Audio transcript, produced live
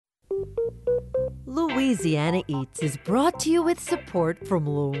Louisiana Eats is brought to you with support from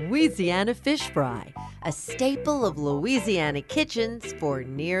Louisiana Fish Fry, a staple of Louisiana kitchens for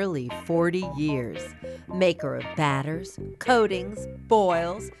nearly 40 years. Maker of batters, coatings,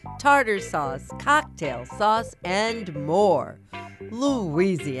 boils, tartar sauce, cocktail sauce, and more.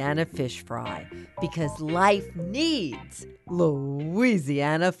 Louisiana Fish Fry, because life needs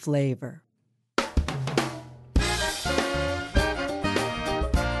Louisiana flavor.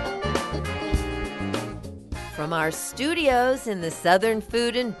 From our studios in the Southern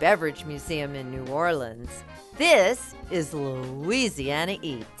Food and Beverage Museum in New Orleans, this is Louisiana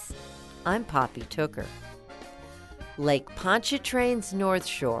Eats. I'm Poppy Tooker. Lake Pontchartrain's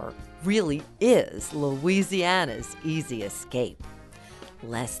Northshore really is Louisiana's easy escape.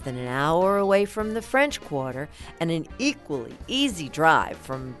 Less than an hour away from the French Quarter and an equally easy drive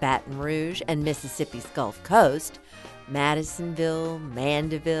from Baton Rouge and Mississippi's Gulf Coast, Madisonville,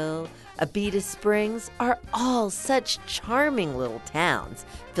 Mandeville, Abita Springs are all such charming little towns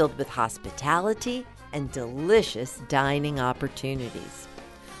filled with hospitality and delicious dining opportunities.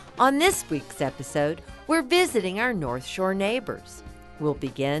 On this week's episode, we're visiting our North Shore neighbors. We'll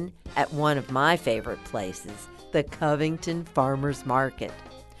begin at one of my favorite places, the Covington Farmers Market.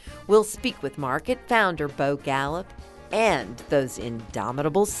 We'll speak with market founder Bo Gallup and those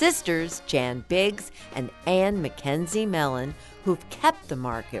indomitable sisters, Jan Biggs and McKenzie Mellon, who've kept the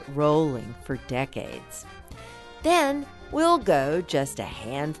market rolling for decades. Then we'll go just a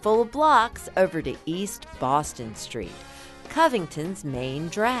handful of blocks over to East Boston Street, Covington's main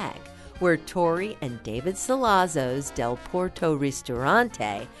drag, where Torre and David Solazzo's Del Porto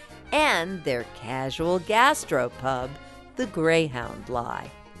Ristorante and their casual gastropub, the Greyhound, lie.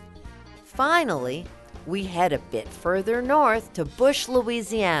 Finally, we head a bit further north to Bush,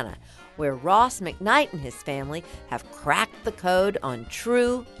 Louisiana, where Ross McKnight and his family have cracked the code on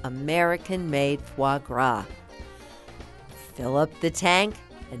true American-made foie gras. Fill up the tank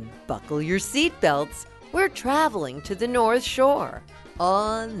and buckle your seatbelts. We're traveling to the North Shore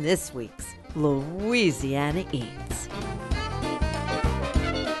on this week's Louisiana Eats.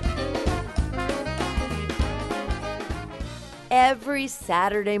 Every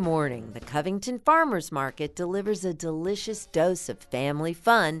Saturday morning, the Covington Farmers Market delivers a delicious dose of family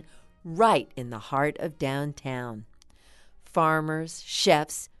fun right in the heart of downtown. Farmers,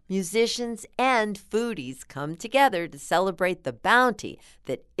 chefs, musicians, and foodies come together to celebrate the bounty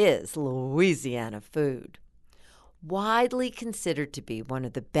that is Louisiana food. Widely considered to be one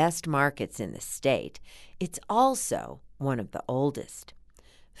of the best markets in the state, it's also one of the oldest.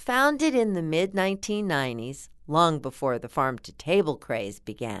 Founded in the mid-1990s, long before the farm-to-table craze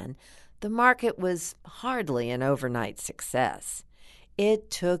began, the market was hardly an overnight success. It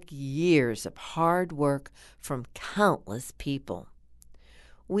took years of hard work from countless people.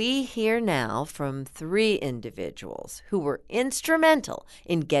 We hear now from 3 individuals who were instrumental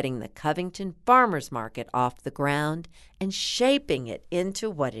in getting the Covington Farmers Market off the ground and shaping it into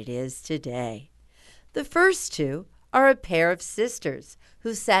what it is today. The first 2 are a pair of sisters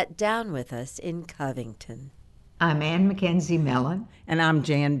who sat down with us in Covington. I'm McKenzie Mellon. And I'm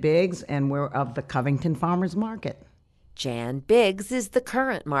Jan Biggs, and we're of the Covington Farmers Market. Jan Biggs is the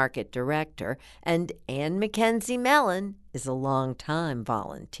current market director, and McKenzie Mellon is a longtime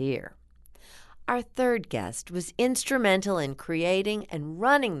volunteer. Our third guest was instrumental in creating and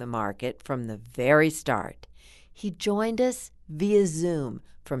running the market from the very start. He joined us via Zoom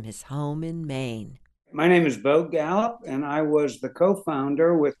from his home in Maine. My name is Bo Gallup, and I was the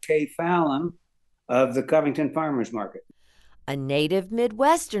co-founder with Kay Fallon of the Covington Farmers Market. A native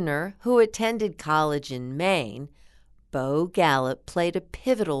Midwesterner who attended college in Maine, Bo Gallup played a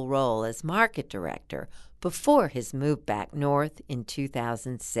pivotal role as market director before his move back north in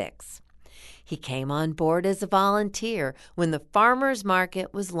 2006. He came on board as a volunteer when the farmers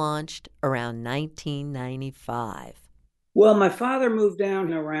market was launched around 1995. Well, my father moved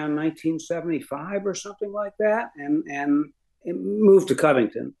down around 1975 or something like that, and moved to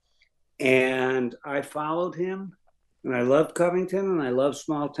Covington. And I followed him, and I loved Covington, and I loved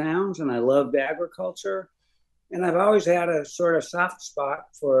small towns, and I loved agriculture. And I've always had a sort of soft spot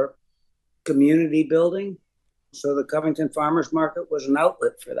for community building. So the Covington Farmers Market was an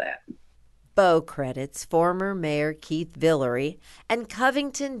outlet for that. Bo credits former Mayor Keith Villery and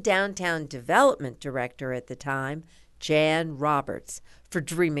Covington Downtown Development Director at the time, Jan Roberts, for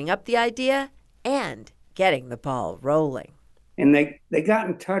dreaming up the idea and getting the ball rolling. And they got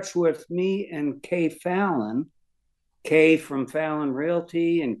in touch with me and Kay Fallon, Kay from Fallon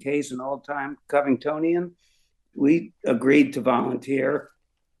Realty, and Kay's an old-time Covingtonian. We agreed to volunteer,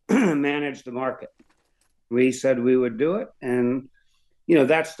 manage the market. We said we would do it, and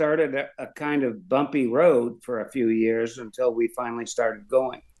that started a kind of bumpy road for a few years until we finally started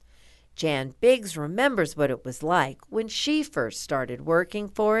going. Jan Biggs remembers what it was like when she first started working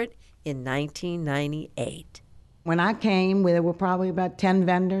for it in 1998. When I came, there were probably about 10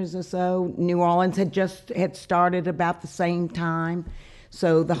 vendors or so. New Orleans had started about the same time.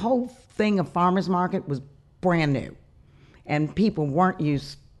 So the whole thing of farmers market was brand new. And people weren't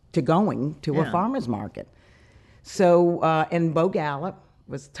used to going to a farmers market. So, and Bo Gallup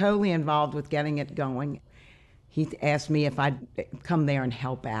was totally involved with getting it going. He asked me if I'd come there and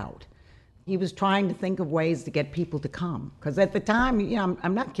help out. He was trying to think of ways to get people to come. Because at the time,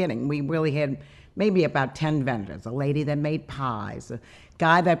 I'm not kidding, we really had maybe about 10 vendors. A lady that made pies, a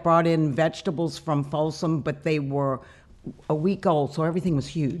guy that brought in vegetables from Folsom, but they were a week old, so everything was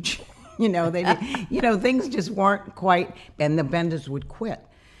huge. Things just weren't quite, and the vendors would quit.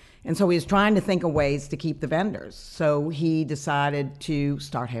 And so he was trying to think of ways to keep the vendors. So he decided to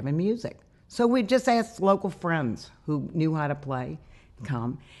start having music. So we just asked local friends who knew how to play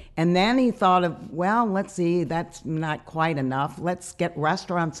come. And then he thought of, well, let's see, that's not quite enough. Let's get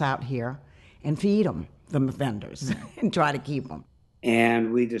restaurants out here and feed them, the vendors, and try to keep them.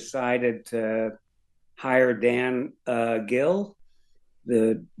 And we decided to hire Dan Gill,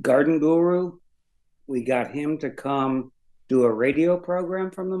 the garden guru. We got him to come do a radio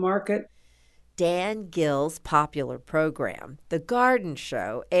program from the market. Dan Gill's popular program, The Garden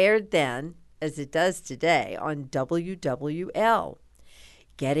Show, aired then, as it does today, on WWL.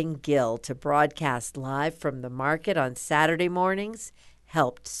 Getting Gill to broadcast live from the market on Saturday mornings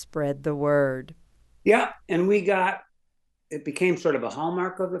helped spread the word. Yeah, and it became sort of a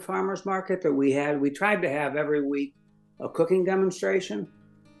hallmark of the farmers market that we tried to have every week a cooking demonstration.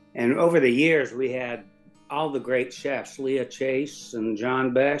 And over the years, we had all the great chefs, Leah Chase and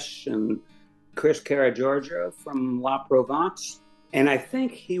John Besh and Chris Caragiorgio from La Provence. And I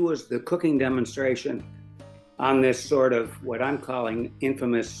think he was the cooking demonstration on this sort of what I'm calling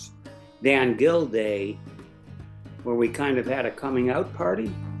infamous Dan Gill Day, where we kind of had a coming out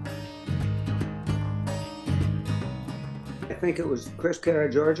party. I think it was Chris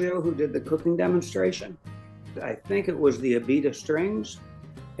Caragiorgio who did the cooking demonstration. I think it was the Abita Springs,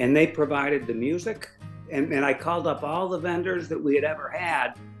 and they provided the music. And I called up all the vendors that we had ever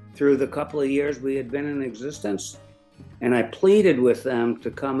had through the couple of years we had been in existence. And I pleaded with them to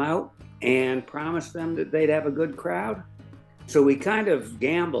come out and promised them that they'd have a good crowd. So we kind of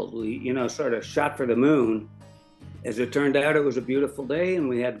gambled. We, sort of shot for the moon. As it turned out, it was a beautiful day, and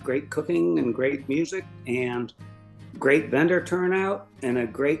we had great cooking and great music and great vendor turnout and a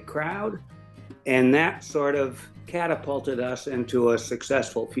great crowd. And that sort of catapulted us into a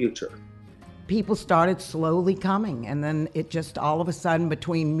successful future. People started slowly coming, and then it just all of a sudden,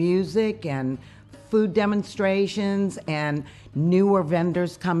 between music and food demonstrations and newer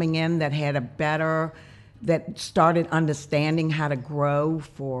vendors coming in that that started understanding how to grow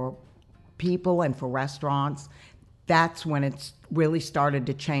for people and for restaurants, that's when it really started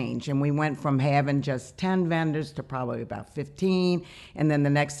to change. And we went from having just 10 vendors to probably about 15, and then the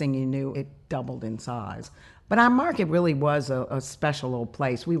next thing you knew, it doubled in size. But our market really was a special little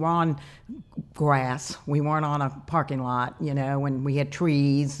place. We were on grass. We weren't on a parking lot, and we had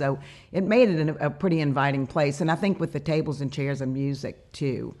trees. So it made it a pretty inviting place. And I think with the tables and chairs and music,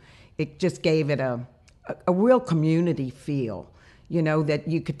 too, it just gave it a real community feel, that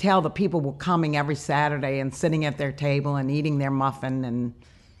you could tell the people were coming every Saturday and sitting at their table and eating their muffin and,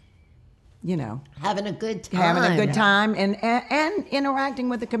 Having a good time. And interacting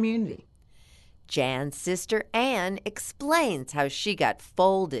with the community. Jan's sister Anne explains how she got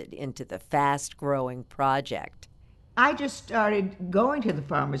folded into the fast-growing project. I just started going to the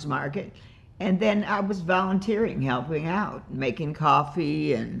farmers market, and then I was volunteering, helping out, making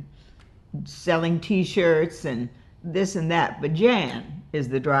coffee and selling T-shirts and this and that. But Jan is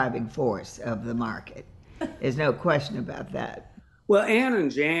the driving force of the market. There's no question about that. Well, Anne and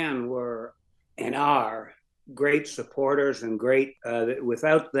Jan were and are great supporters and great.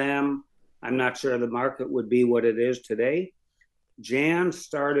 Without them, I'm not sure the market would be what it is today. Jan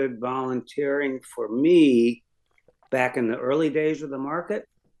started volunteering for me back in the early days of the market.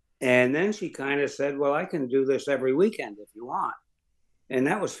 And then she kind of said, well, I can do this every weekend if you want. And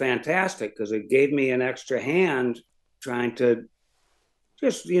that was fantastic because it gave me an extra hand trying to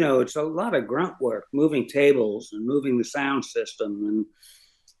just, it's a lot of grunt work, moving tables and moving the sound system and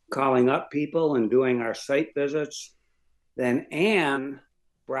calling up people and doing our site visits. Then Anne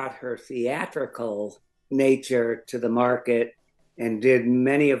brought her theatrical nature to the market and did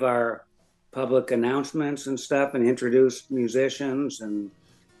many of our public announcements and stuff and introduced musicians and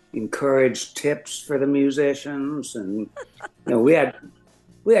encouraged tips for the musicians. And we had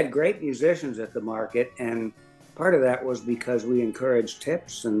We had great musicians at the market, and part of that was because we encouraged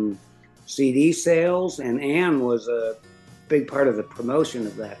tips and CD sales, and Ann was a big part of the promotion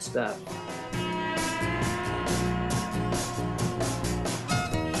of that stuff.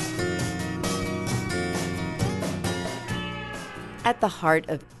 At the heart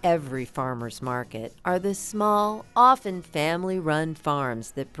of every farmer's market are the small, often family-run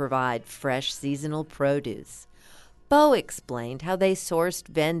farms that provide fresh seasonal produce. Bo explained how they sourced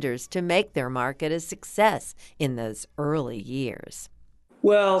vendors to make their market a success in those early years.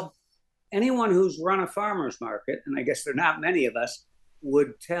 Well, anyone who's run a farmer's market, and I guess there are not many of us,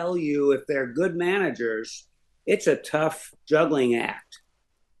 would tell you if they're good managers, it's a tough juggling act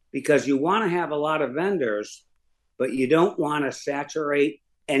because you want to have a lot of vendors, but you don't want to saturate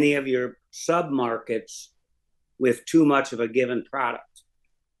any of your sub-markets with too much of a given product.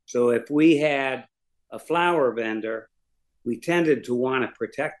 So if we had a flour vendor, we tended to want to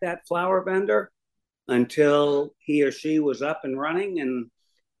protect that flour vendor until he or she was up and running,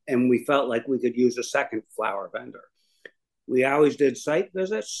 and we felt like we could use a second flour vendor. We always did site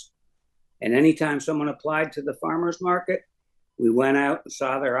visits, and anytime someone applied to the farmer's market, we went out and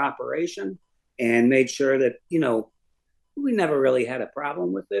saw their operation and made sure that, we never really had a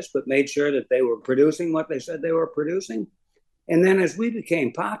problem with this, but made sure that they were producing what they said they were producing. And then as we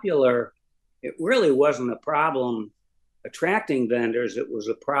became popular, it really wasn't a problem attracting vendors. It was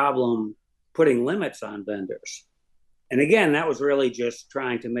a problem putting limits on vendors. And again, that was really just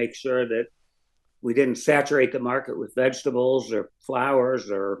trying to make sure that we didn't saturate the market with vegetables or flours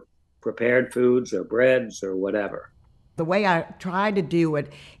or prepared foods or breads or whatever. The way I try to do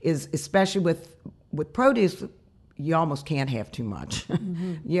it is, especially with produce, you almost can't have too much.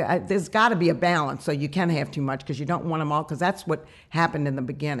 Mm-hmm. Yeah, there's got to be a balance, so you can have too much because you don't want them all, because that's what happened in the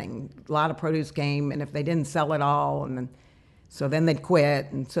beginning. A lot of produce came, and if they didn't sell it all, so then they'd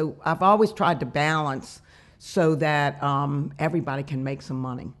quit. And so I've always tried to balance so that everybody can make some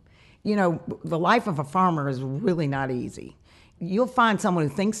money. The life of a farmer is really not easy. You'll find someone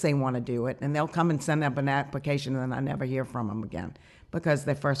who thinks they want to do it, and they'll come and send up an application, and then I never hear from them again because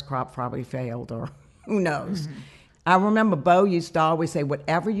their first crop probably failed, or who knows. Mm-hmm. I remember Bo used to always say,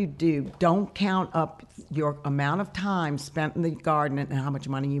 whatever you do, don't count up your amount of time spent in the garden and how much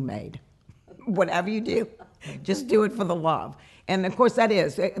money you made. Whatever you do, just do it for the love. And of course that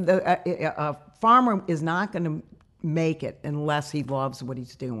is, a farmer is not going to make it unless he loves what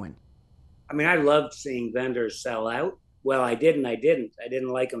he's doing. I mean, I loved seeing vendors sell out. Well, I didn't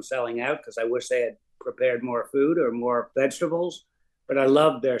like them selling out because I wish they had prepared more food or more vegetables, but I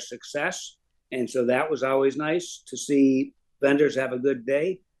loved their success. And so that was always nice to see vendors have a good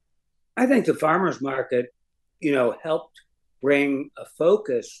day. I think the farmer's market, helped bring a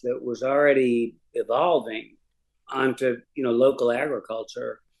focus that was already evolving onto, local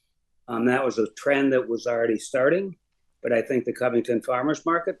agriculture. That was a trend that was already starting, but I think the Covington Farmers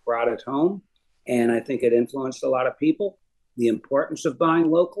Market brought it home, and I think it influenced a lot of people, the importance of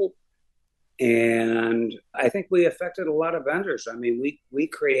buying local. And I think we affected a lot of vendors. I mean,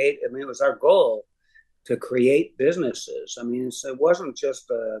 it was our goal to create businesses. I mean, it wasn't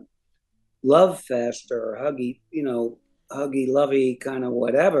just a love fest or huggy-lovey kind of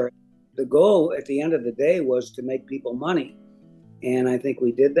whatever. The goal at the end of the day was to make people money. And I think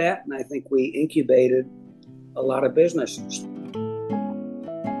we did that, and I think we incubated a lot of businesses.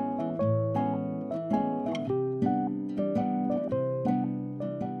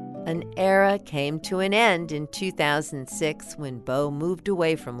 An era came to an end in 2006 when Bo moved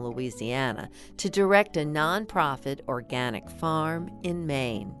away from Louisiana to direct a nonprofit organic farm in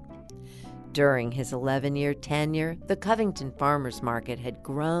Maine. During his 11-year tenure, the Covington Farmers Market had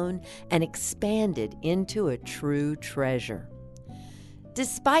grown and expanded into a true treasure.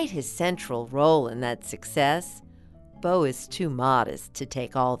 Despite his central role in that success, Bo is too modest to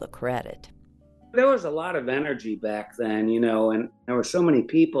take all the credit. There was a lot of energy back then, and there were so many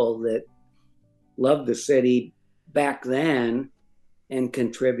people that loved the city back then and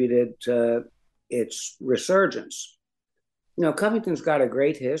contributed to its resurgence. Covington's got a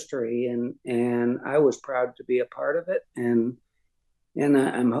great history, and I was proud to be a part of it, and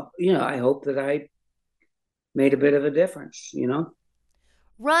I hope that I made a bit of a difference,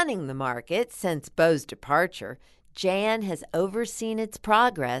 Running the market since Bo's departure, Jan has overseen its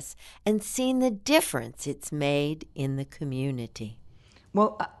progress and seen the difference it's made in the community.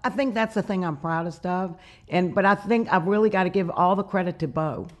 Well, I think that's the thing I'm proudest of, but I think I've really got to give all the credit to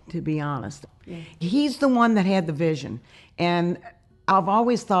Bo, to be honest. Yeah. He's the one that had the vision, and I've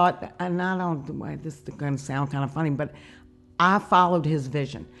always thought, and this is going to sound kind of funny, but I followed his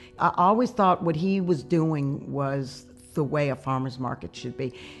vision. I always thought what he was doing was the way a farmer's market should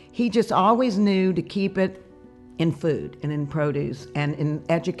be. He just always knew to keep it in food and in produce and in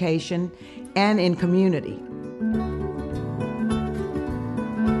education and in community.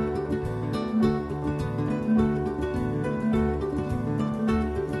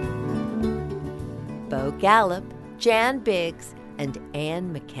 Bo Gallup, Jan Biggs, and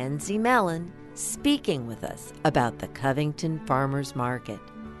Ann McKenzie Mellon speaking with us about the Covington Farmers Market.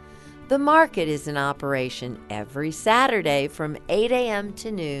 The market is in operation every Saturday from 8 a.m. to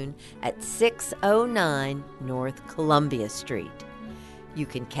noon at 609 North Columbia Street. You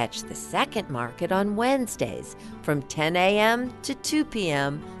can catch the second market on Wednesdays from 10 a.m. to 2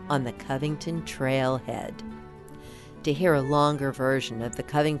 p.m. on the Covington Trailhead. To hear a longer version of the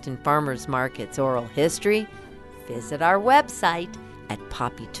Covington Farmers Market's oral history, visit our website at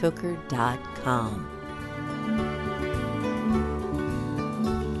poppytooker.com.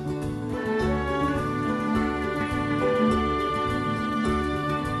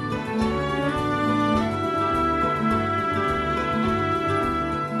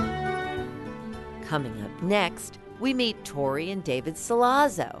 Coming up next, we meet Torre and David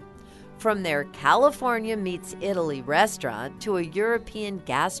Solazzo. From their California meets Italy restaurant to a European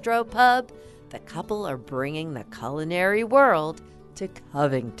gastropub, the couple are bringing the culinary world to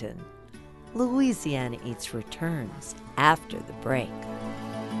Covington. Louisiana Eats returns after the break.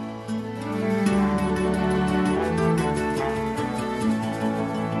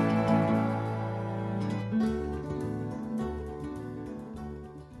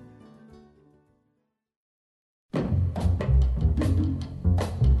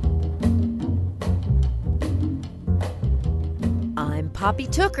 Poppy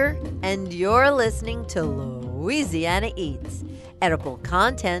Tooker, and you're listening to Louisiana Eats, edible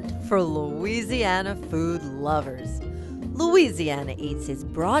content for Louisiana food lovers. Louisiana Eats is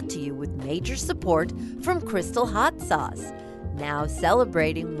brought to you with major support from Crystal Hot Sauce, now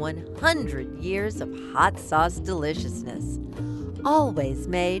celebrating 100 years of hot sauce deliciousness. Always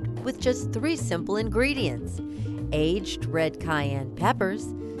made with just 3 simple ingredients: aged red cayenne peppers,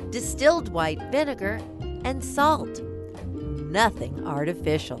 distilled white vinegar, and salt. Nothing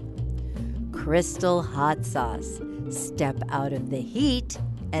artificial. Crystal Hot Sauce. Step out of the heat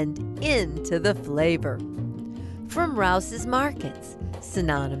and into the flavor. From Rouse's Markets,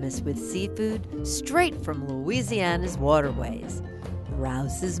 synonymous with seafood straight from Louisiana's waterways.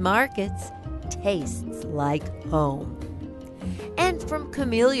 Rouse's Markets tastes like home. And from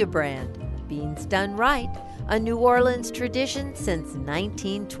Camellia Brand, beans done right, a New Orleans tradition since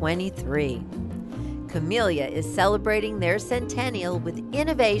 1923. Camellia is celebrating their centennial with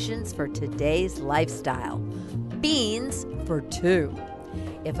innovations for today's lifestyle. Beans for 2.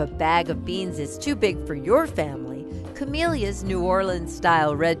 If a bag of beans is too big for your family, Camellia's New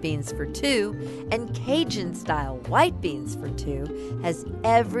Orleans-style red beans for 2 and Cajun-style white beans for 2 has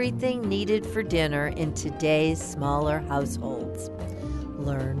everything needed for dinner in today's smaller households.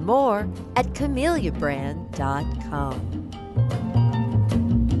 Learn more at CameliaBrand.com.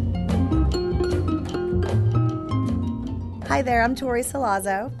 Hi there, I'm Torre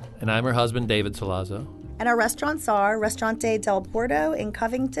Solazzo. And I'm her husband, David Solazzo. And our restaurants are Ristorante del Porto in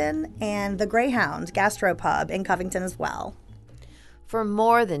Covington and the Greyhound gastropub in Covington as well. For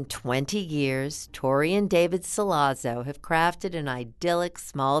more than 20 years, Torre and David Solazzo have crafted an idyllic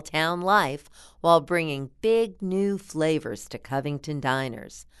small-town life while bringing big new flavors to Covington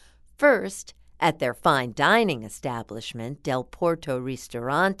diners. First, at their fine dining establishment, Del Porto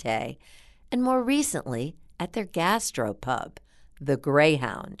Ristorante, and more recently, at their gastropub, the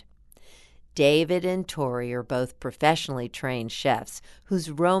Greyhound. David and Torre are both professionally trained chefs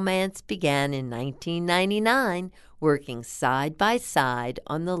whose romance began in 1999 working side by side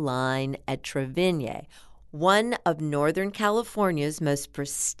on the line at Trevigny, one of Northern California's most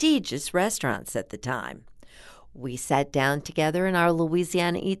prestigious restaurants at the time. We sat down together in our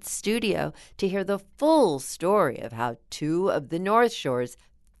Louisiana Eats studio to hear the full story of how 2 of the Northshore's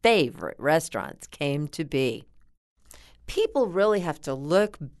favorite restaurants came to be. People really have to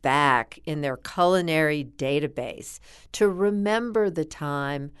look back in their culinary database to remember the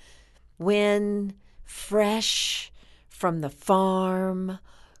time when fresh from the farm,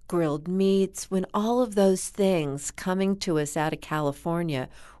 grilled meats, when all of those things coming to us out of California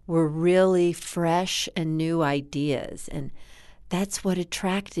were really fresh and new ideas. And that's what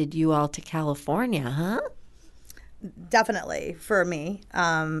attracted you all to California, huh? Definitely for me.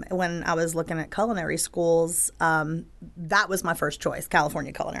 When I was looking at culinary schools, that was my first choice,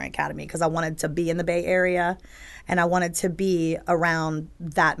 California Culinary Academy, because I wanted to be in the Bay Area and I wanted to be around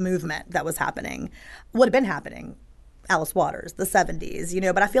that movement that was happening, would have been happening Alice Waters, the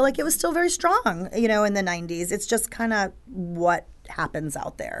 70s, but I feel like it was still very strong, in the 90s. It's just kind of what happens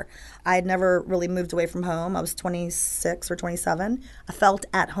out there. I had never really moved away from home. I was 26 or 27. I felt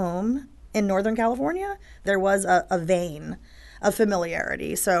at home in Northern California. There was a vein of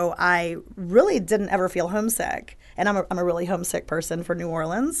familiarity. So I really didn't ever feel homesick. And I'm a really homesick person for New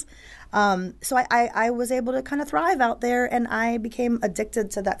Orleans. So I was able to kind of thrive out there, and I became addicted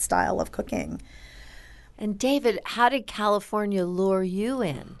to that style of cooking. And David, how did California lure you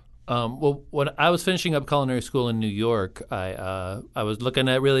in? Well, when I was finishing up culinary school in New York, I was looking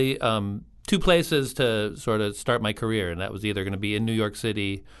at really two places to sort of start my career, and that was either going to be in New York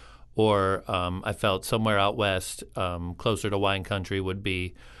City or I felt somewhere out west, closer to wine country, would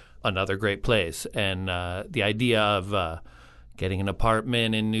be another great place. And the idea of getting an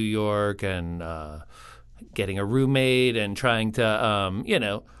apartment in New York and getting a roommate and trying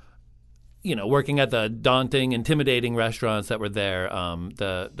to, working at the daunting, intimidating restaurants that were there.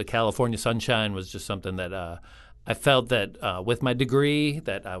 The California sunshine was just something that I felt that with my degree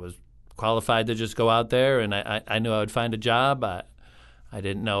that I was qualified to just go out there, and I knew I would find a job. I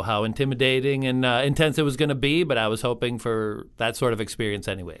didn't know how intimidating and intense it was going to be, but I was hoping for that sort of experience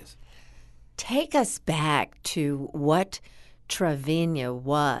anyways. Take us back to what Trevina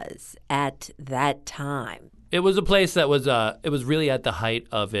was at that time. It was a place that was it was really at the height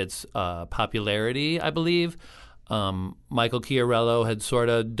of its popularity, I believe. Michael Chiarello had sort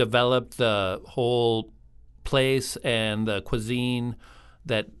of developed the whole place and the cuisine,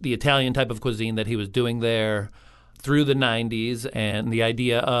 the Italian type of cuisine that he was doing there through the 90s, and the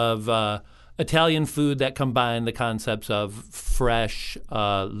idea of Italian food that combined the concepts of fresh,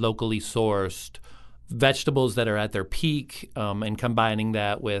 locally sourced vegetables that are at their peak, and combining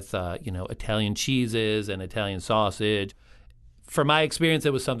that with Italian cheeses and Italian sausage. For my experience,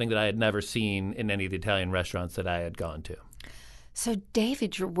 it was something that I had never seen in any of the Italian restaurants that I had gone to. So,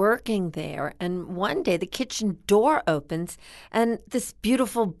 David, you're working there, and one day the kitchen door opens, and this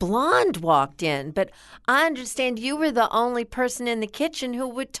beautiful blonde walked in. But I understand you were the only person in the kitchen who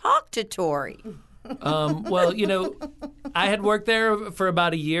would talk to Torre. Well, I had worked there for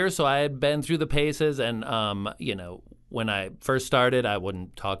about a year, so I had been through the paces. And, when I first started, I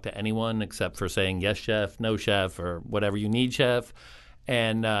wouldn't talk to anyone except for saying, yes, chef, no, chef, or whatever you need, chef.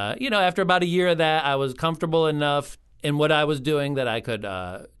 And, after about a year of that, I was comfortable enough in what I was doing that I could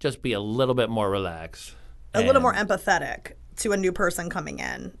just be a little bit more relaxed. A little more empathetic to a new person coming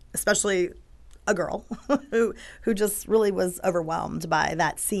in, especially a girl who just really was overwhelmed by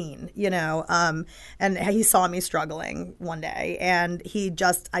that scene, and he saw me struggling one day, and he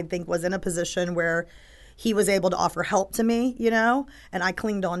just, I think, was in a position where he was able to offer help to me, and I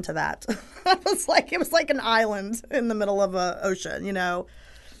clinged on to that. It was like an island in the middle of an ocean,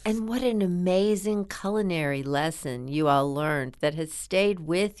 And what an amazing culinary lesson you all learned that has stayed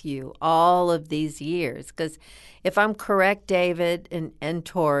with you all of these years. Because if I'm correct, David and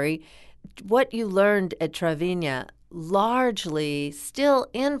Torre, what you learned at Trevina largely still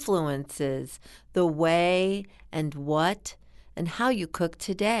influences the way and what and how you cook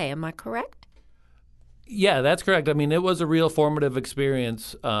today. Am I correct? Yeah, that's correct. I mean, it was a real formative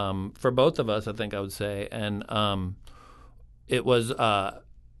experience for both of us, I think I would say. And it was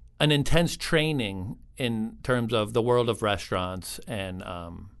an intense training in terms of the world of restaurants, and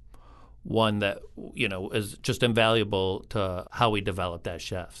one that, is just invaluable to how we developed as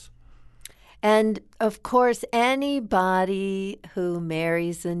chefs. And, of course, anybody who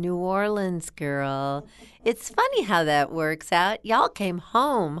marries a New Orleans girl, it's funny how that works out. Y'all came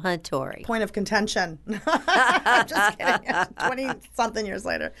home, huh, Torre? Point of contention. I'm just kidding. 20-something years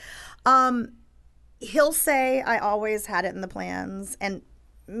later. He'll say I always had it in the plans, and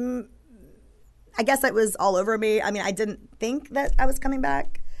I guess it was all over me. I mean, I didn't think that I was coming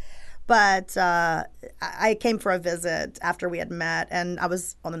back, but I came for a visit after we had met, and I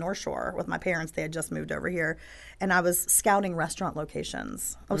was on the Northshore with my parents. They had just moved over here, and I was scouting restaurant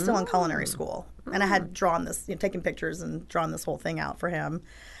locations. I was still in culinary school, and I had drawn this, taking pictures and drawn this whole thing out for him.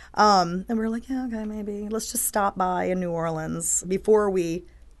 And we were like, yeah, okay, maybe let's just stop by in New Orleans before we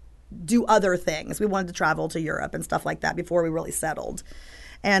do other things. We wanted to travel to Europe and stuff like that before we really settled.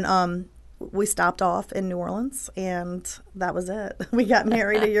 And we stopped off in New Orleans, and that was it. We got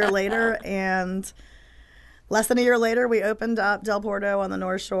married a year later, and less than a year later, we opened up Del Porto on the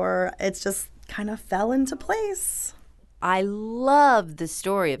North Shore. It's just kind of fell into place. I love the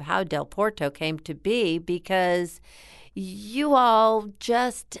story of how Del Porto came to be, because you all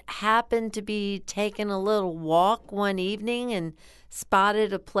just happened to be taking a little walk one evening and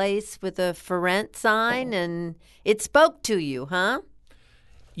spotted a place with a for rent sign, and it spoke to you, huh?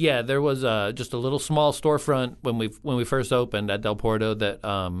 Yeah, there was just a little small storefront when we first opened at Del Porto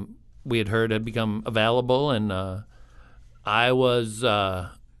that we had heard had become available, and I was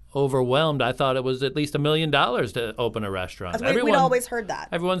overwhelmed. I thought it was at least $1 million to open a restaurant. We'd always heard that.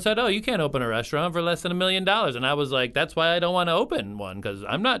 Everyone said, "Oh, you can't open a restaurant for less than $1 million," and I was like, "That's why I don't want to open one, because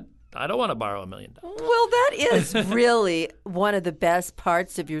I don't want to borrow $1 million." Well, that is really one of the best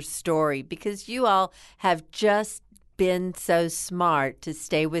parts of your story, because you all have just been so smart to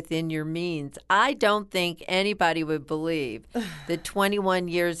stay within your means. I don't think anybody would believe that 21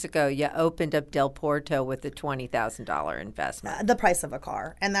 years ago you opened up Del Porto with a $20,000 investment. The price of a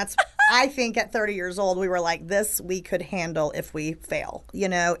car. And that's, I think at 30 years old, we were like, this we could handle if we fail.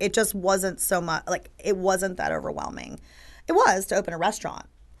 It just wasn't so much, it wasn't that overwhelming. It was to open a restaurant.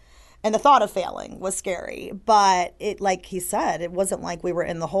 And the thought of failing was scary, but it, like he said, it wasn't like we were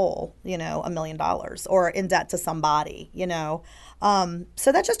in the hole, $1 million or in debt to somebody,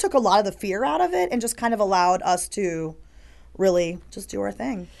 So that just took a lot of the fear out of it and just kind of allowed us to really just do our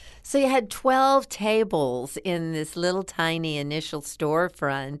thing. So you had 12 tables in this little tiny initial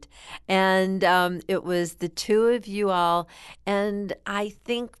storefront, and it was the two of you all, and I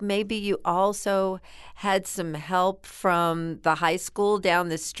think maybe you also had some help from the high school down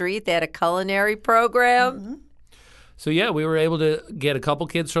the street. They had a culinary program. Mm-hmm. So yeah, we were able to get a couple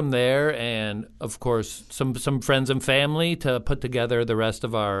kids from there, and of course some friends and family to put together the rest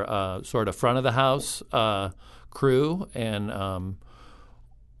of our sort of front of the house crew. And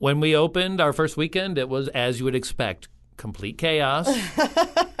when we opened our first weekend, it was, as you would expect, complete chaos,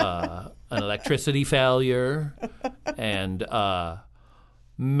 an electricity failure, and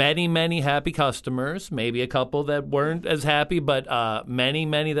many, many happy customers, maybe a couple that weren't as happy, but many,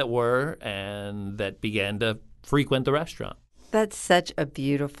 many that were, and that began to frequent the restaurant. That's such a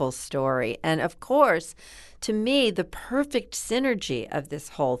beautiful story. And of course, to me, the perfect synergy of this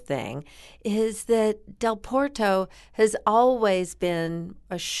whole thing is that Del Porto has always been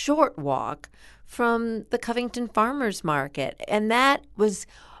a short walk from the Covington Farmers Market. And that was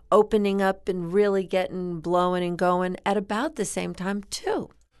opening up and really getting blowing and going at about the same time, too.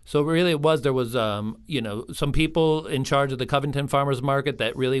 So really there was some people in charge of the Covington Farmers Market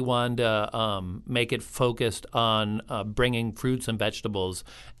that really wanted to make it focused on bringing fruits and vegetables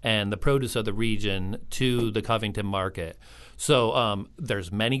and the produce of the region to the Covington market. So there's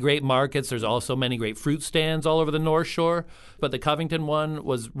many great markets. There's also many great fruit stands all over the Northshore. But the Covington one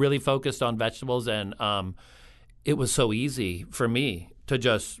was really focused on vegetables, and it was so easy for me to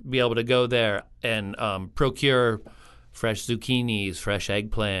just be able to go there and procure fresh zucchinis, fresh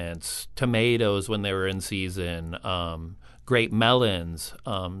eggplants, tomatoes when they were in season, great melons,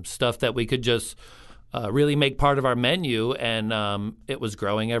 stuff that we could just really make part of our menu. And it was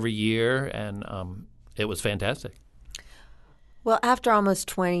growing every year, and it was fantastic. Well, after almost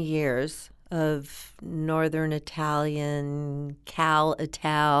 20 years of Northern Italian,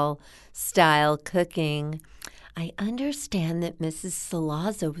 Cal-Ital style cooking, I understand that Mrs.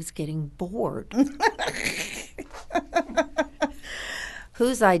 Solazzo was getting bored.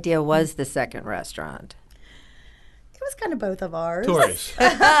 Whose idea was the second restaurant? It was kind of both of ours. Torre's.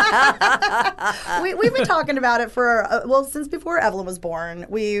 We've been talking about it since before Evelyn was born.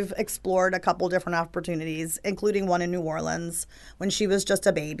 We've explored a couple different opportunities, including one in New Orleans when she was just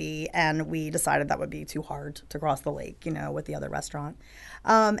a baby, and we decided that would be too hard to cross the lake, with the other restaurant.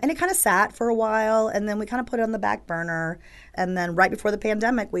 And it kind of sat for a while, and then we kind of put it on the back burner. And then right before the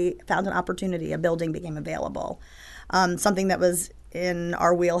pandemic, we found an opportunity. A building became available, something that was in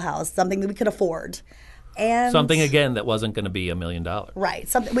our wheelhouse, something that we could afford. And something, again, that wasn't going to be $1 million. Right.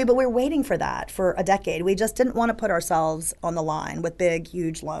 But we were waiting for that for a decade. We just didn't want to put ourselves on the line with big,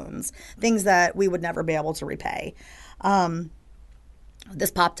 huge loans, things that we would never be able to repay.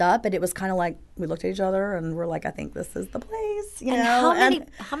 This popped up, and it was kind of like we looked at each other and we're like, I think this is the place.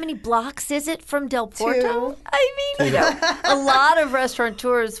 How many blocks is it from Del Porto? 2. I mean, a lot of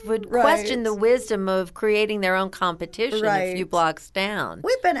restaurateurs would question the wisdom of creating their own competition a few blocks down.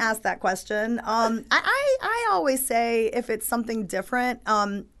 We've been asked that question. I always say if it's something different,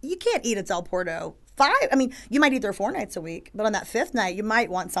 you can't eat at Del Porto 5. I mean, you might eat there 4 nights a week, but on that 5th night, you might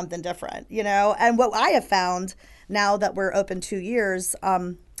want something different, And what I have found now that we're open 2 years,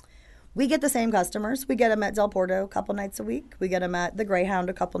 we get the same customers. We get them at Del Porto a couple nights a week. We get them at the Greyhound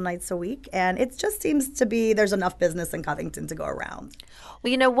a couple nights a week. And it just seems to be there's enough business in Covington to go around.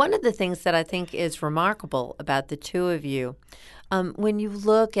 Well, one of the things that I think is remarkable about the two of you, when you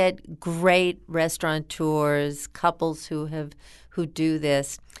look at great restaurateurs, couples who do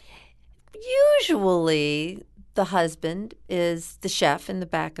this, usually the husband is the chef in the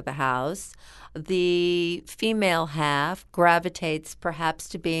back of the house. The female half gravitates perhaps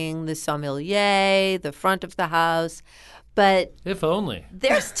to being the sommelier, the front of the house. But if only.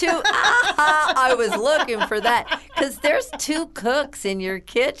 There's two. I was looking for that because there's two cooks in your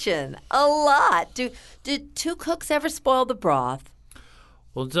kitchen. A lot. Do two cooks ever spoil the broth?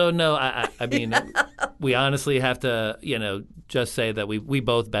 Well, so no, I mean, we honestly have to, just say that we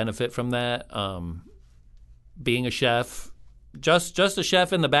both benefit from that. Being a chef, just a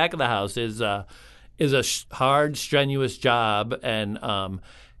chef in the back of the house is a hard, strenuous job, and along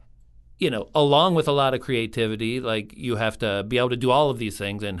with a lot of creativity, like you have to be able to do all of these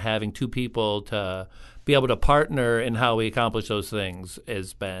things, and having two people to be able to partner in how we accomplish those things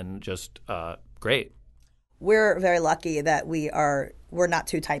has been just great. We're very lucky that we're not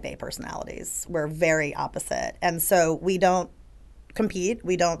two type A personalities. We're very opposite. And so we don't compete.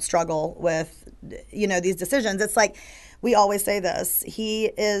 We don't struggle with, these decisions. It's like we always say this. He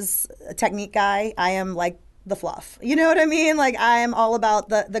is a technique guy. I am like the fluff. You know what I mean? Like I am all about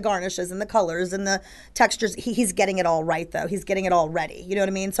the garnishes and the colors and the textures. He's getting it all right, though. He's getting it all ready. You know what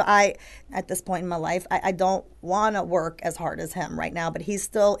I mean? So at this point in my life, I don't want to work as hard as him right now, but he's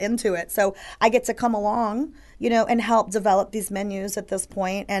still into it. So I get to come along, and help develop these menus at this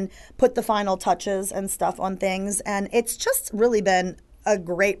point and put the final touches and stuff on things. And it's just really been a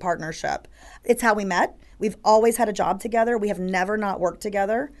great partnership. It's how we met. We've always had a job together. We have never not worked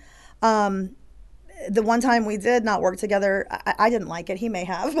together. The one time we did not work together, I didn't like it. He may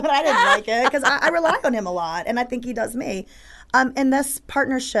have, but I didn't like it because I rely on him a lot, and I think he does me. And this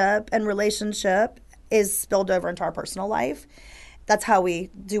partnership and relationship is spilled over into our personal life. That's how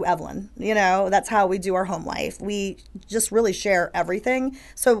we do Evelyn. That's how we do our home life. We just really share everything,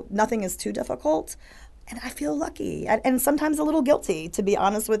 so nothing is too difficult. And I feel lucky and sometimes a little guilty, to be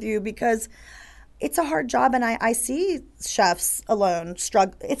honest with you, because it's a hard job, and I see chefs alone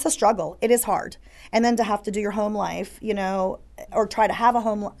struggle. It's a struggle. It is hard. And then to have to do your home life, or try to have a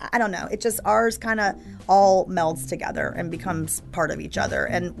home, I don't know. It just, ours kind of all melds together and becomes part of each other.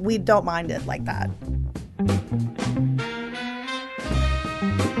 And we don't mind it like that.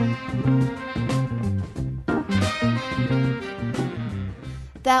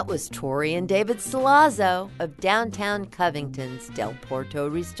 That was Torre and David Solazzo of downtown Covington's Del Porto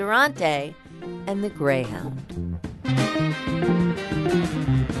Ristorante and the Greyhound.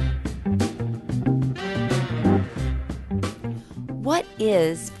 What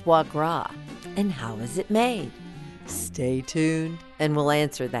is foie gras and how is it made? Stay tuned and we'll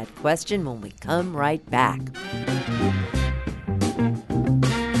answer that question when we come right back.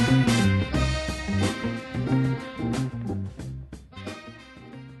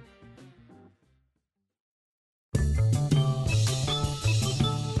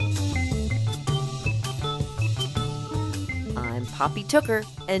 Poppy Tooker,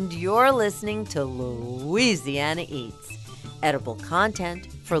 and you're listening to Louisiana Eats, edible content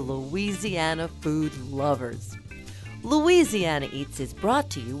for Louisiana food lovers. Louisiana Eats is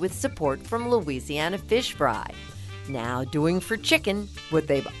brought to you with support from Louisiana Fish Fry, now doing for chicken what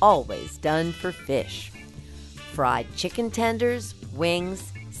they've always done for fish. Fried chicken tenders,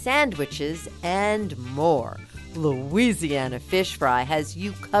 wings, sandwiches, and more. Louisiana Fish Fry has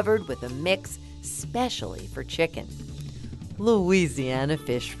you covered with a mix specially for chicken. Louisiana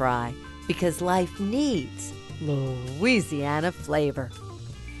Fish Fry, because life needs Louisiana flavor.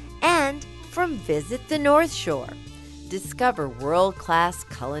 And from Visit the Northshore. Discover world-class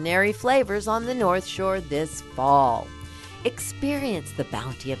culinary flavors on the North Shore this fall. Experience the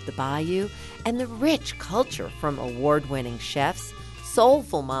bounty of the bayou and the rich culture from award-winning chefs,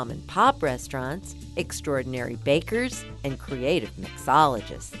 soulful mom-and-pop restaurants, extraordinary bakers, and creative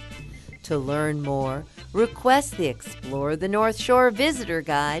mixologists. To learn more, request the Explore the North Shore Visitor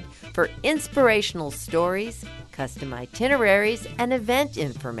Guide for inspirational stories, custom itineraries, and event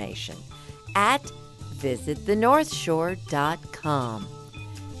information at visitthenorthshore.com.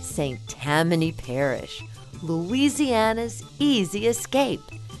 St. Tammany Parish, Louisiana's easy escape,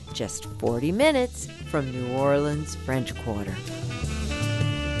 just 40 minutes from New Orleans' French Quarter.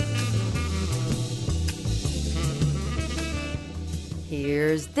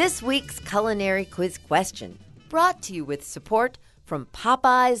 Here's this week's culinary quiz question, brought to you with support from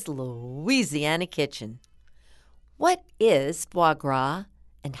Popeye's Louisiana Kitchen. What is foie gras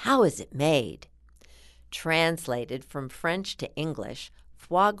and how is it made? Translated from French to English,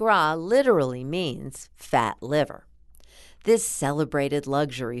 foie gras literally means fat liver. This celebrated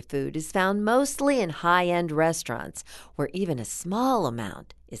luxury food is found mostly in high-end restaurants where even a small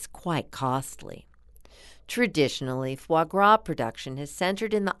amount is quite costly. Traditionally, foie gras production has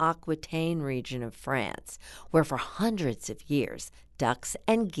centered in the Aquitaine region of France, where for hundreds of years, ducks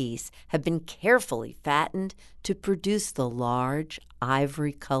and geese have been carefully fattened to produce the large,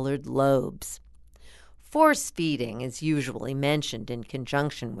 ivory-colored lobes. Force feeding is usually mentioned in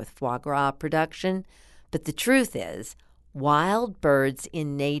conjunction with foie gras production, but the truth is, wild birds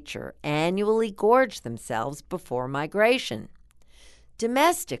in nature annually gorge themselves before migration.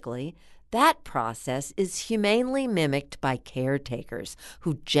 Domestically, that process is humanely mimicked by caretakers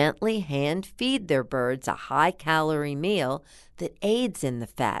who gently hand-feed their birds a high-calorie meal that aids in the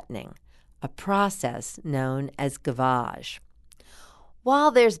fattening, a process known as gavage.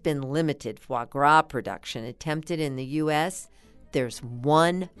 While there's been limited foie gras production attempted in the U.S., there's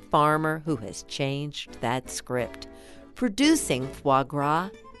one farmer who has changed that script, producing foie gras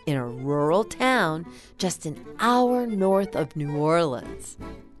in a rural town just an hour north of New Orleans.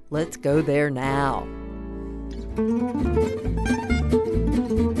 Let's go there now.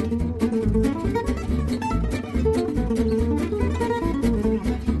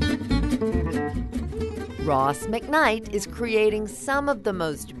 Ross McKnight is creating some of the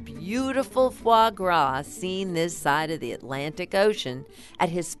most beautiful foie gras seen this side of the Atlantic Ocean at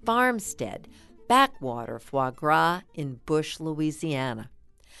his farmstead, Backwater Foie Gras in Bush, Louisiana.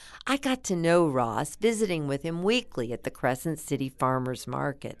 I got to know Ross visiting with him weekly at the Crescent City Farmers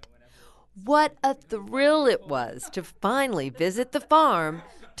Market. What a thrill it was to finally visit the farm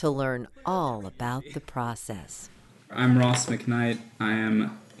to learn all about the process. I'm Ross McKnight. I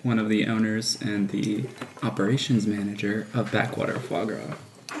am one of the owners and the operations manager of Backwater Foie Gras.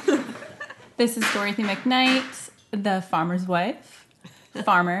 This is Dorothy McKnight, the farmer's wife,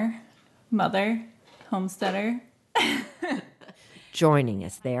 farmer, mother, homesteader. Joining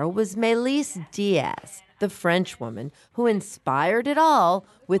us there was Melise Diaz, the French woman who inspired it all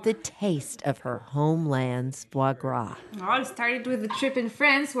with a taste of her homeland's foie gras. Well, it started with a trip in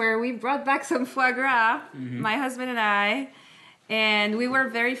France where we brought back some foie gras, my husband and I, and we were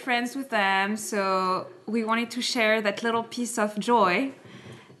very friends with them, so we wanted to share that little piece of joy.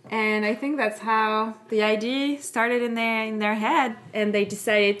 And I think that's how the idea started in their head, and they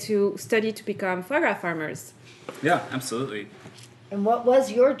decided to study to become foie gras farmers. Yeah, absolutely. And what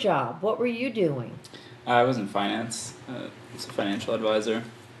was your job? What were you doing? I was in finance. I was a financial advisor.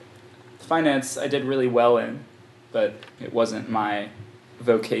 Finance I did really well in, but it wasn't my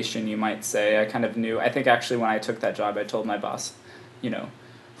vocation, you might say. I kind of knew. I think actually when I took that job, I told my boss,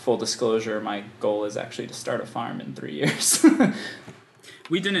 full disclosure, my goal is actually to start a farm in 3 years.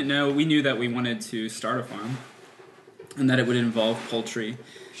 We didn't know. We knew that we wanted to start a farm and that it would involve poultry,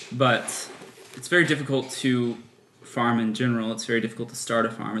 but it's very difficult to farm in general. It's very difficult to start a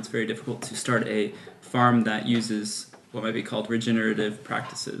farm. It's very difficult to start a farm that uses what might be called regenerative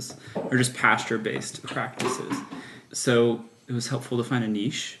practices or just pasture-based practices. So it was helpful to find a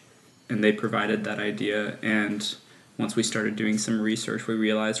niche, and they provided that idea. And once we started doing some research, we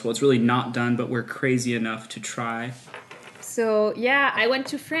realized, well, it's really not done, but we're crazy enough to try. So, yeah, I went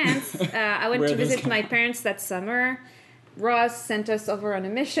to France. I went to visit my parents that summer. Ross sent us over on a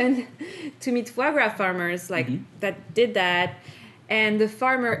mission to meet foie gras farmers that did that. And the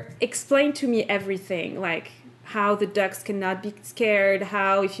farmer explained to me everything, like how the ducks cannot be scared,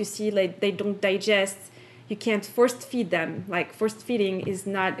 how if you see they don't digest, you can't force feed them. Like forced feeding is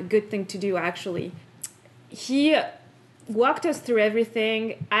not a good thing to do, actually. He walked us through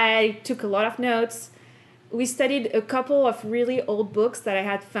everything. I took a lot of notes. We studied a couple of really old books that I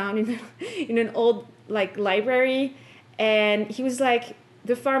had found in an old library. And he was like,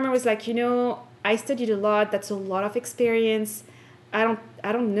 the farmer was like, I studied a lot. That's a lot of experience. I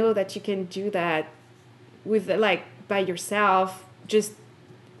don't know that you can do that with by yourself, just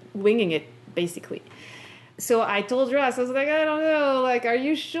winging it, basically. So I told Ross, I was like, I don't know, are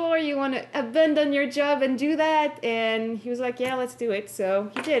you sure you want to abandon your job and do that? And he was like, yeah, let's do it.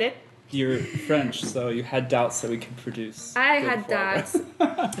 So he did it. You're French, so you had doubts that we could produce. I had doubts.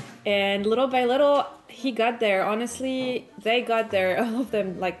 And little by little, he got there. Honestly, they got there. All of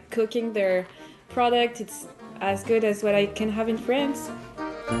them, cooking their product. It's as good as what I can have in France.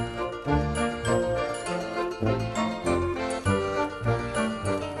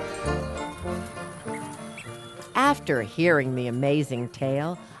 After hearing the amazing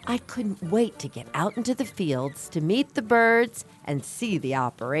tale, I couldn't wait to get out into the fields to meet the birds and see the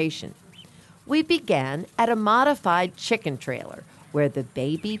operation. We began at a modified chicken trailer where the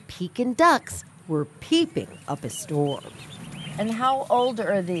baby Pekin ducks were peeping up a storm. And how old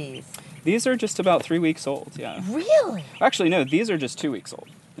are these? These are just about 3 weeks old, yeah. Really? Actually, no, these are just 2 weeks old.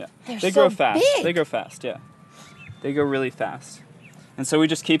 Yeah. They're They so grow fast. big. They grow fast, yeah. They go really fast. And so we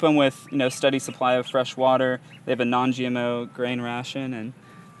just keep them with, steady supply of fresh water. They have a non-GMO grain ration,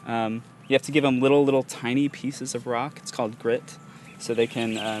 and you have to give them little tiny pieces of rock. It's called grit. So they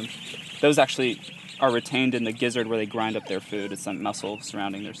can, those actually are retained in the gizzard where they grind up their food. It's some muscle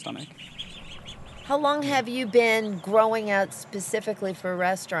surrounding their stomach. How long have you been growing out specifically for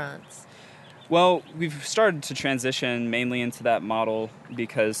restaurants? Well, we've started to transition mainly into that model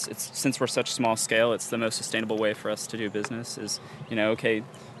because since we're such small scale, it's the most sustainable way for us to do business is,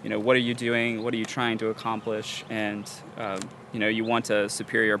 what are you doing? What are you trying to accomplish? And, you want a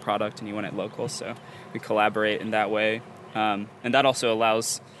superior product and you want it local. So we collaborate in that way. And that also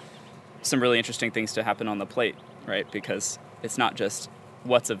allows some really interesting things to happen on the plate, right? Because it's not just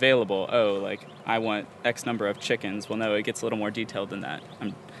what's available. I want X number of chickens. Well, no, it gets a little more detailed than that.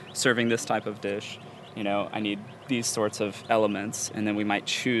 I'm serving this type of dish. I need these sorts of elements, and then we might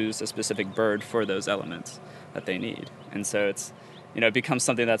choose a specific bird for those elements that they need. And so it's, it becomes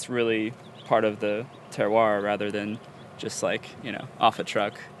something that's really part of the terroir rather than just off a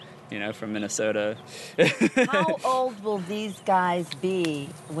truck, from Minnesota. How old will these guys be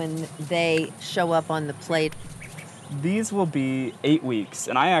when they show up on the plate? These will be 8 weeks,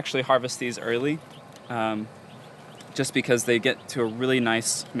 and I actually harvest these early just because they get to a really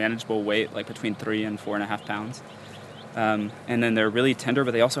nice, manageable weight, like between 3 and 4.5 pounds. And then they're really tender,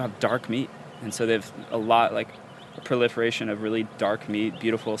 but they also have dark meat. And so they have a proliferation of really dark meat,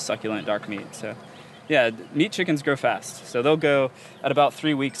 beautiful, succulent dark meat. So, yeah, meat chickens grow fast. So they'll go, at about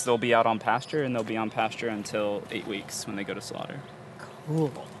 3 weeks, they'll be out on pasture, and they'll be on pasture until 8 weeks when they go to slaughter.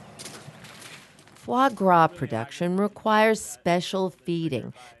 Cool. Foie gras production requires special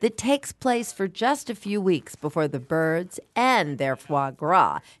feeding that takes place for just a few weeks before the birds and their foie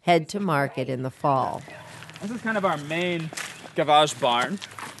gras head to market in the fall. This is kind of our main gavage barn.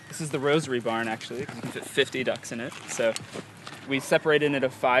 This is the rosary barn, actually, because you can fit 50 ducks in it. So we separate it into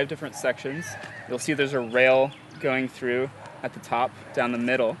 5 different sections. You'll see there's a rail going through at the top, down the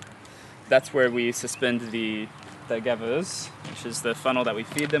middle. That's where we suspend the gaveuse, which is the funnel that we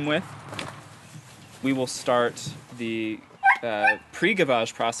feed them with. We will start the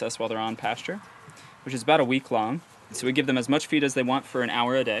pre-gavage process while they're on pasture, which is about a week long. So we give them as much feed as they want for an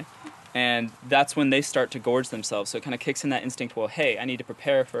hour a day. And that's when they start to gorge themselves. So it kind of kicks in that instinct, well, hey, I need to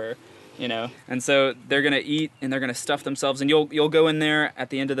prepare for, And so they're going to eat and they're going to stuff themselves. And you'll go in there at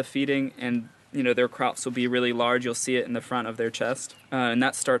the end of the feeding and, their croups will be really large. You'll see it in the front of their chest. And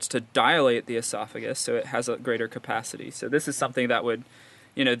that starts to dilate the esophagus so it has a greater capacity. So this is something that would...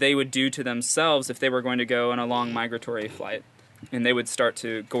 they would do to themselves if they were going to go on a long migratory flight, and they would start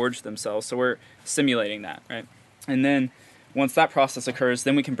to gorge themselves. So we're simulating that, right? And then once that process occurs,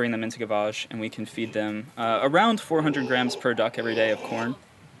 then we can bring them into gavage, and we can feed them around 400 grams per duck every day of corn.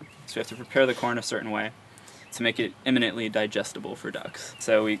 So we have to prepare the corn a certain way to make it eminently digestible for ducks.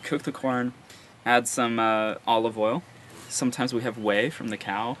 So we cook the corn, add some olive oil. Sometimes we have whey from the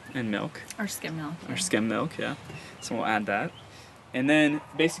cow and milk. Or skim milk. Or skim milk, yeah. So we'll add that. And then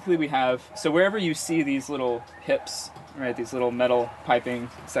basically we have, so wherever you see these little hips, right, these little metal piping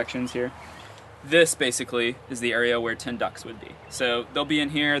sections here, this basically is the area where 10 ducks would be. So they'll be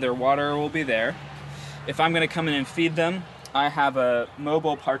in here, their water will be there. If I'm going to come in and feed them, I have a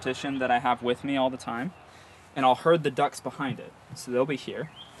mobile partition that I have with me all the time, and I'll herd the ducks behind it. So they'll be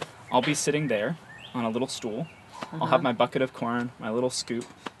here. I'll be sitting there on a little stool. I'll have my bucket of corn, my little scoop,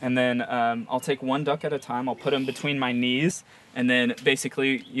 and then I'll take one duck at a time. I'll put them between my knees, and then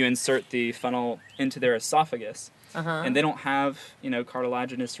basically you insert the funnel into their esophagus. And they don't have,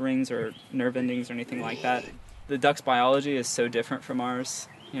 cartilaginous rings or nerve endings or anything like that. The duck's biology is so different from ours,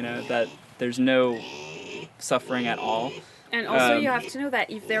 that there's no suffering at all. And also you have to know that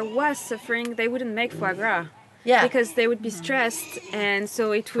if there was suffering, they wouldn't make foie gras. Yeah. Because they would be stressed, and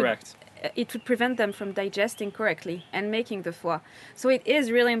so it would... Correct. It would prevent them from digesting correctly and making the foie. So it is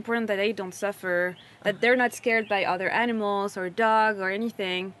really important that they don't suffer, that they're not scared by other animals or dog or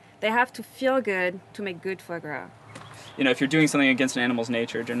anything. They have to feel good to make good foie gras. If you're doing something against an animal's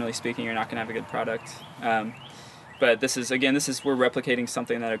nature, generally speaking, you're not going to have a good product. But this is we're replicating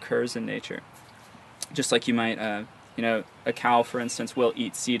something that occurs in nature. Just like you might, a cow, for instance, will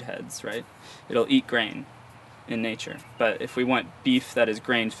eat seed heads, right? It'll eat grain in nature. But if we want beef that is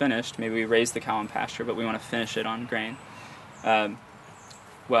grain finished, maybe we raise the cow on pasture, but we want to finish it on grain.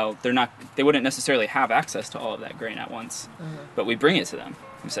 Well, they wouldn't necessarily have access to all of that grain at once, but we bring it to them.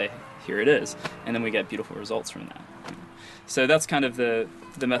 We say, here it is, and then we get beautiful results from that. So that's kind of the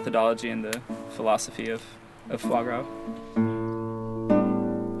methodology and the philosophy of foie gras.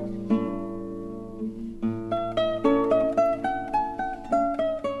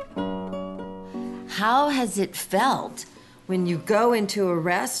 How has it felt when you go into a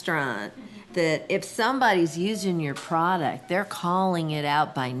restaurant, that if somebody's using your product, they're calling it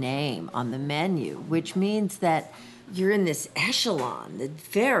out by name on the menu, which means that you're in this echelon that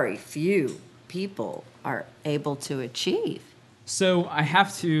very few people are able to achieve. So I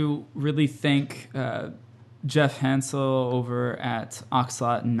have to really thank Jeff Hansel over at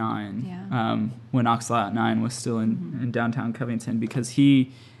Oxalot 9, when Oxalot 9 was still in downtown Covington, because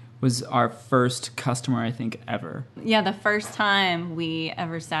he was our first customer, I think, ever. Yeah, the first time we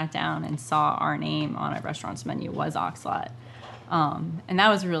ever sat down and saw our name on a restaurant's menu was Oxalot. And that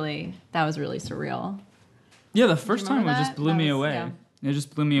was really surreal. Yeah, the first time it just blew me was, away. yeah. It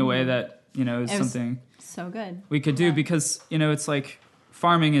just blew me away that, it was something so good. we could do because, it's like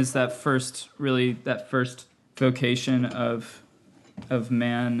farming is that first vocation of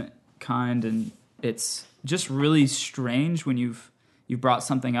mankind, and it's just really strange when you've brought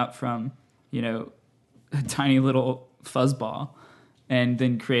something up from, a tiny little fuzzball and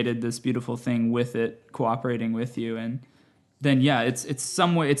then created this beautiful thing with it cooperating with you. And then, it's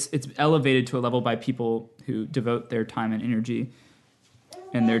elevated to a level by people who devote their time and energy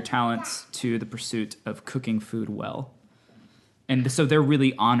and their talents to the pursuit of cooking food well. And so they're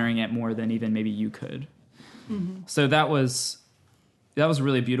really honoring it more than even maybe you could. Mm-hmm. So that was a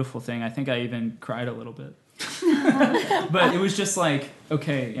really beautiful thing. I think I even cried a little bit. But it was just like,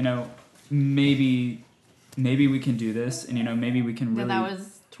 okay, maybe we can do this, and maybe we can really. Yeah, that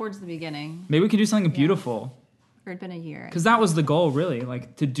was towards the beginning. Maybe we can do something beautiful. It had been a year. Because that was the goal, really,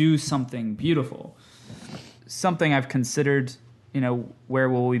 like to do something beautiful. Something I've considered, where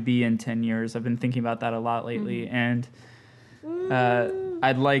will we be in 10 years? I've been thinking about that a lot lately, and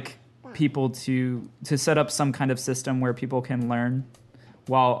I'd like people to set up some kind of system where people can learn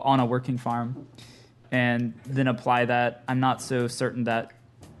while on a working farm, and then apply that. I'm not so certain that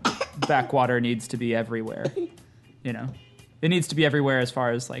backwater needs to be everywhere. It needs to be everywhere as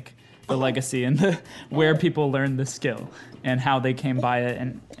far as like the legacy and the where people learn the skill and how they came by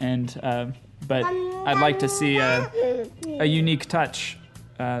it, but I'd like to see a unique touch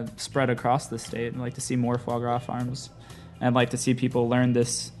spread across the state. I'd like to see more foie gras farms. I'd like to see people learn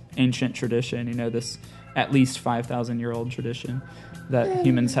this ancient tradition, this at least 5,000-year-old tradition that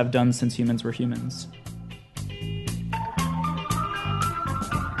humans have done since humans were humans.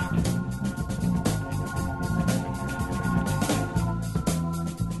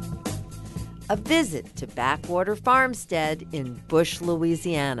 A visit to Backwater Farmstead in Bush,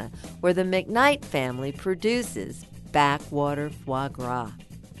 Louisiana, where the McKnight family produces backwater foie gras.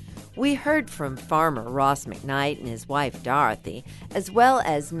 We heard from farmer Ross McKnight and his wife Dorothy, as well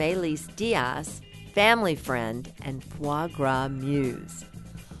as Melis Diaz, family friend and foie gras muse.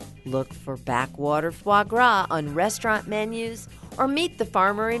 Look for backwater foie gras on restaurant menus or meet the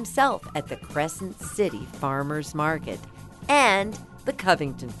farmer himself at the Crescent City Farmers Market and the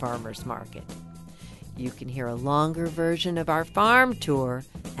Covington Farmers Market. You can hear a longer version of our farm tour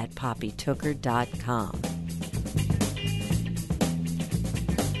at poppytooker.com.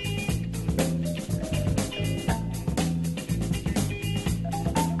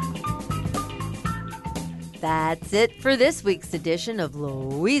 That's it for this week's edition of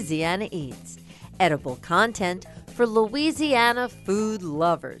Louisiana Eats, edible content for Louisiana food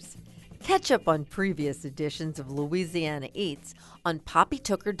lovers. Catch up on previous editions of Louisiana Eats on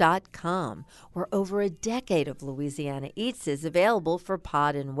poppytooker.com, where over a decade of Louisiana Eats is available for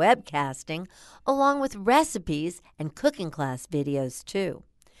pod and webcasting, along with recipes and cooking class videos, too.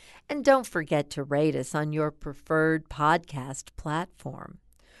 And don't forget to rate us on your preferred podcast platform.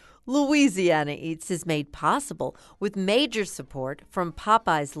 Louisiana Eats is made possible with major support from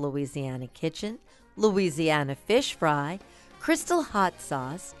Popeye's Louisiana Kitchen, Louisiana Fish Fry, Crystal Hot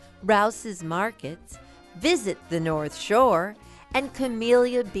Sauce, Rouse's Markets, Visit the Northshore, and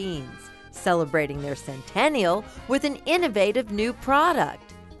Camellia Beans, celebrating their centennial with an innovative new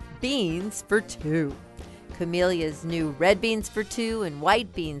product, Beans for Two. Camellia's new red beans for two and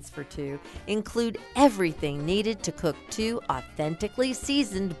white beans for two include everything needed to cook 2 authentically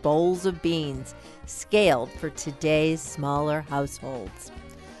seasoned bowls of beans, scaled for today's smaller households.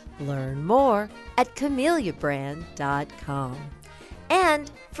 Learn more at CameliaBrand.com.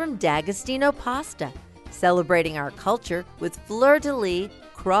 And from D'Agostino Pasta, celebrating our culture with fleur-de-lis,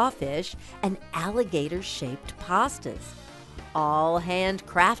 crawfish, and alligator-shaped pastas. All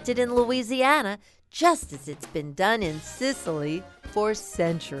handcrafted in Louisiana, just as it's been done in Sicily for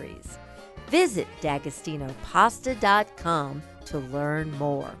centuries. Visit d'agostinopasta.com to learn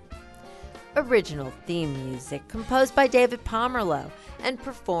more. Original theme music composed by David Pomerleau and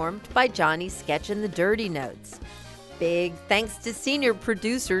performed by Johnny Sketch and the Dirty Notes. Big thanks to senior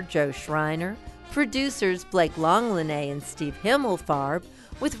producer Joe Schreiner, producers Blake Longlinay and Steve Himmelfarb,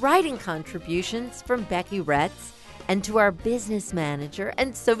 with writing contributions from Becky Retz, and to our business manager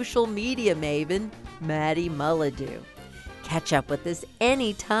and social media maven, Maddie Mullidew. Catch up with us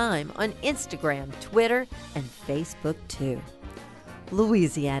anytime on Instagram, Twitter, and Facebook too.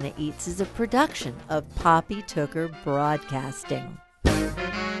 Louisiana Eats is a production of Poppy Tooker Broadcasting.